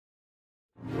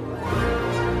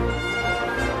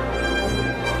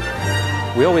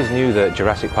We always knew that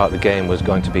Jurassic Park the game was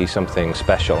going to be something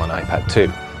special on iPad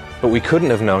 2, but we couldn't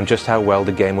have known just how well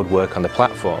the game would work on the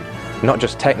platform, not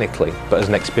just technically, but as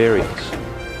an experience.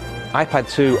 iPad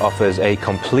 2 offers a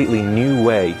completely new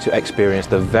way to experience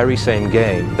the very same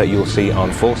game that you'll see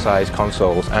on full-size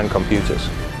consoles and computers.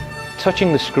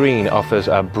 Touching the screen offers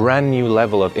a brand new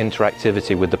level of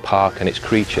interactivity with the park and its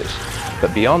creatures,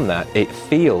 but beyond that, it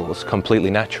feels completely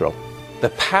natural. The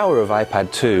power of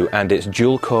iPad 2 and its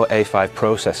dual-core A5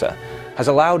 processor has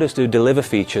allowed us to deliver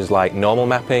features like normal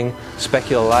mapping,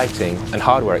 specular lighting, and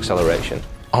hardware acceleration.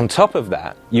 On top of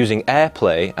that, using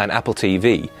AirPlay and Apple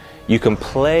TV, you can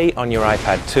play on your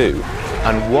iPad 2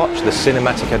 and watch the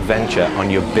cinematic adventure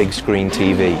on your big screen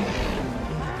TV.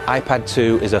 iPad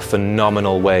 2 is a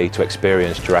phenomenal way to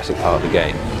experience Jurassic Park the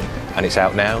game, and it's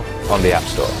out now on the App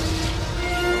Store.